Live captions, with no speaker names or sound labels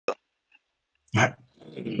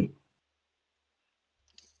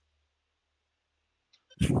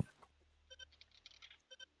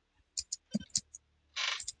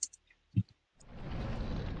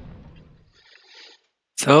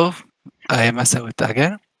So, I am Masaut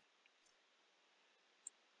again.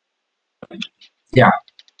 Yeah.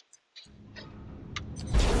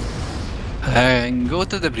 And go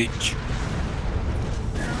to the bridge.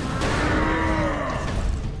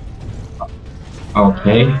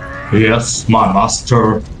 Okay. Yes, my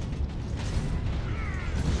master.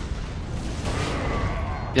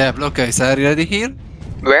 Yeah, Bloka is already here?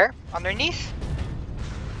 Where? Underneath?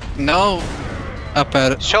 No.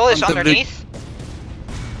 Upper. Soul is on the bridge. underneath.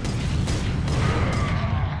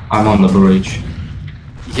 I'm on the bridge.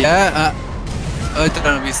 Yeah,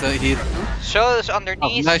 Autonomy is here. Soul is Oh,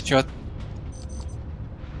 underneath. nice shot.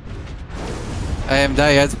 I am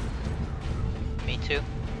dead. Me too.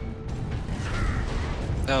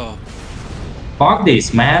 No. Fuck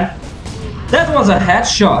this, man. That was a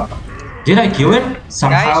headshot. Did I kill him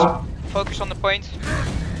somehow? Guys, focus on the point.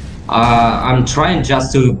 I'm trying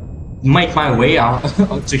just to make my way out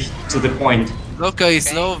to the point. Bloka is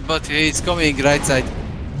Okay. low, but he's coming right side.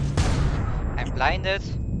 I'm blinded.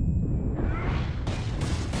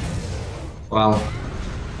 Well,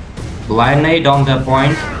 blind nade on the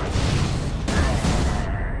point.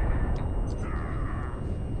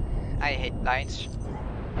 I hate blinds.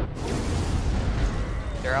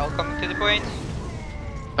 They're all coming to the point.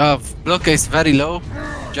 Bloka is very low.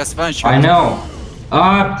 Just one shot. I know.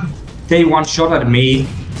 They one shot at me.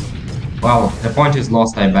 Well, the point is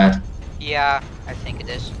lost, I bet. Yeah, I think it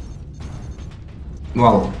is.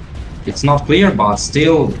 Well, it's not clear, but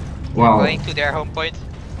still, well, Going to their home point.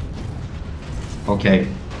 okay.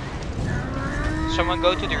 Someone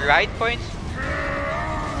go to the right point.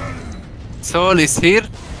 Soul is here.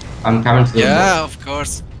 I'm coming to the Yeah, of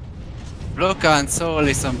course. Bloka and Soul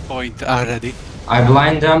is on point already. I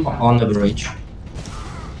blind them on the bridge.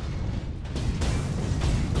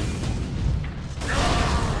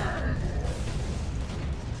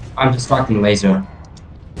 I'm distracting laser.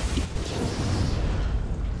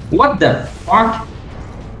 What the fuck?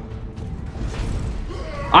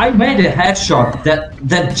 I made a headshot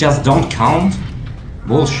that just don't count?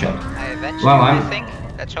 Bullshit. I avenged Well, you, I I'm- think.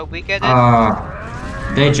 Let's hope we get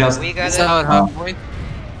it. They just... We got It's it. our home point.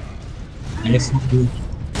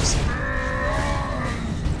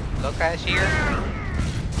 Loka is here.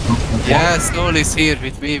 Yeah, Soul is here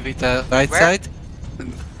with me with the right Where? side.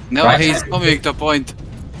 No, Right he's side? coming to point.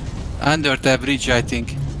 Under the bridge, I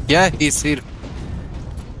think. Yeah, he's here.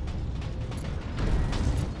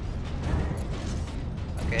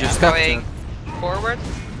 Okay, Just I'm capture. going forward.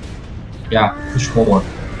 Yeah, push forward.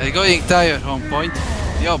 I'm going tire home point.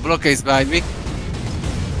 Yo, Bloka is behind me.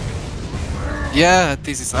 Yeah,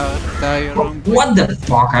 this is our tire home point. What the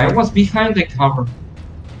fuck? I was behind the cover.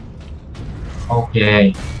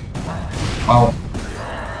 Okay. Well,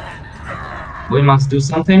 we must do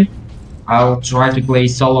something. I'll try to play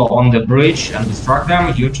solo on the bridge and distract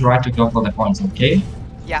them. You try to go for the points, okay?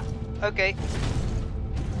 Yeah, okay.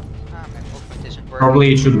 Ah, my movement isn't working.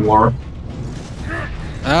 Probably it should work,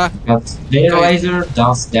 Ah, but their Okay. laser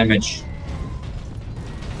does damage.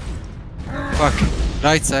 fuck.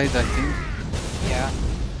 Right side, I think. Yeah.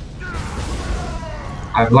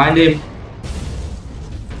 I blind him.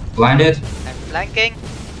 Blinded. I'm flanking.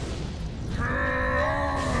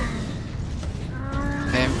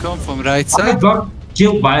 I am come from right I side. got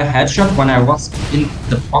killed by a headshot when I was in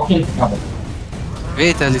the fucking cover.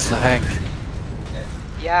 Wait a little, Hank.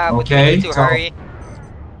 Yeah, but Okay, we need to so- hurry.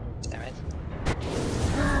 Damn it.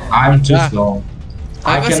 I'm too Ah. slow.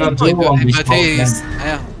 I was cannot on do point, on this but he is. moment.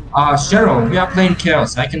 Yeah. Cheryl, we are playing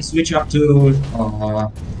Chaos. I can switch up to,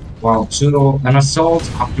 well, to an assault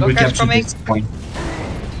after we Loka's capture coming. this point.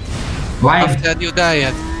 Blind. After you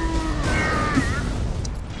died.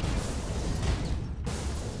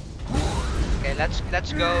 Okay,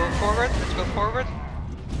 let's go forward. Let's go forward.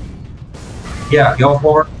 Yeah, go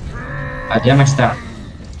forward. I damage that.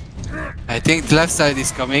 I think the left side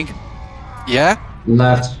is coming. Yeah?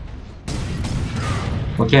 Left.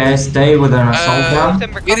 Okay, stay with an assault down.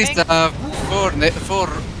 Timber Here is coming. the four.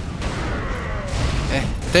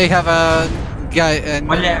 They have a guy and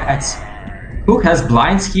Well, let's. Who has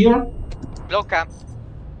blinds here? Bloka.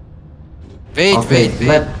 wait, Okay, wait.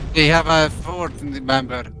 let- They have a fourth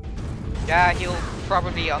member. Yeah, he'll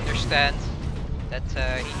probably understand that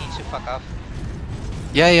he needs to fuck off.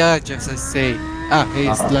 Yeah, just I say. Ah, he's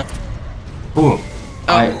Uh-huh. left. Who?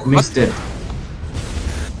 I what? missed it.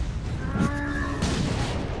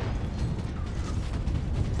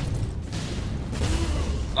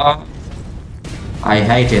 I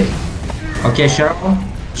hate it. Okay, Cheryl,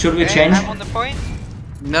 should we Okay, change? I'm on the point.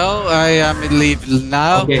 No, I am in leave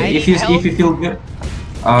now. Okay, I if need you feel good.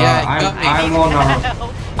 Yeah, got me. I'm on.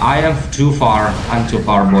 I am too far. I'm too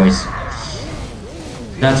far, boys.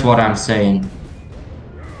 That's what I'm saying.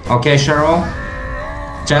 Okay, Cheryl.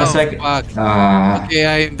 10 Oh, seconds. fuck. Okay,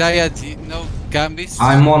 I died. No Gambis.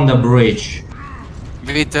 I'm on the bridge.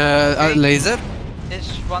 with a laser. This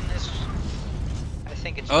one is. I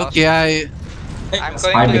think it's lost. Okay, I'm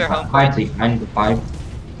going to their home point. behind the pipe.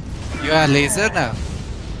 you are laser now.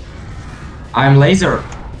 I'm laser,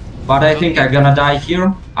 but I think I'm gonna die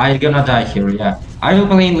here. I'm gonna die here. Yeah. Are you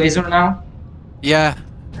playing laser now? Yeah.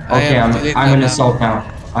 Okay, I'm laser an now. assault now.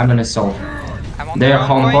 I'm an assault. I'm on Their their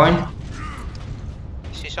home point.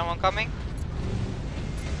 You see someone coming?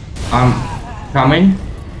 I'm coming.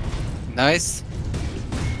 Nice.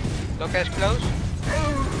 Look as close.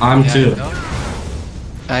 I'm Yeah, too. no.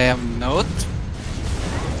 I am not.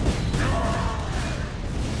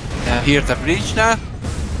 Here the bridge now.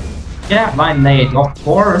 Yeah, my nade, of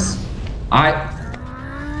course.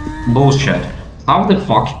 Bullshit. How the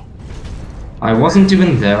fuck? I wasn't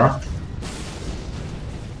even there.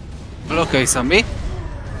 Okay, on me.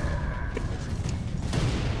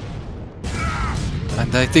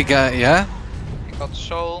 And I think, yeah. I got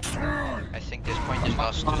soul. I think this point is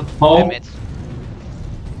lost. Oh. Damn it.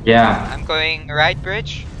 Yeah, I'm going right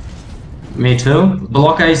bridge. me too.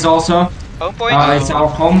 Blocker is also. Home point. It's our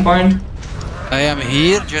home point. I am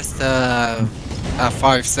here, just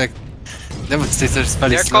 5 seconds. Devastator is very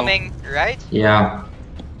They're slow. coming right. Yeah.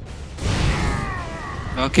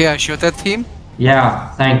 Okay, I shot at him. Yeah,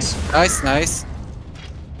 thanks. Nice, nice.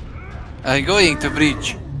 I'm going to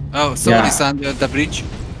bridge. Oh, someone Yeah. is under the bridge.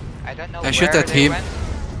 I don't know I where shoot at they him. went.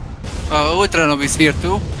 Oh, Ultranov is here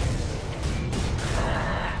too.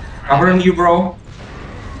 Covering you, bro.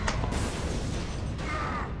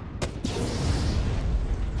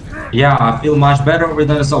 Yeah, I feel much better with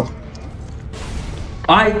an assault.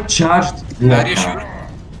 I charged. Are you sure?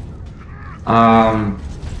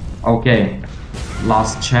 Okay.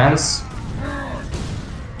 Last chance.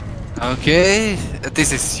 Okay,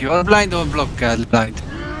 this is your blind or block blind?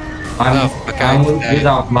 I'm, Oh, okay, I'm okay.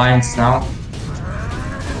 without lines now.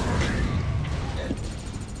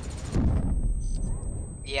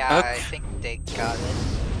 Yeah, Okay. I think they got it.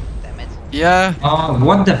 Damn it. Yeah,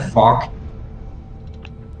 What the fuck?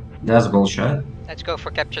 That's bullshit. Let's go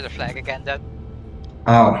for capture the flag again then.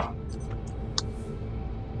 Oh,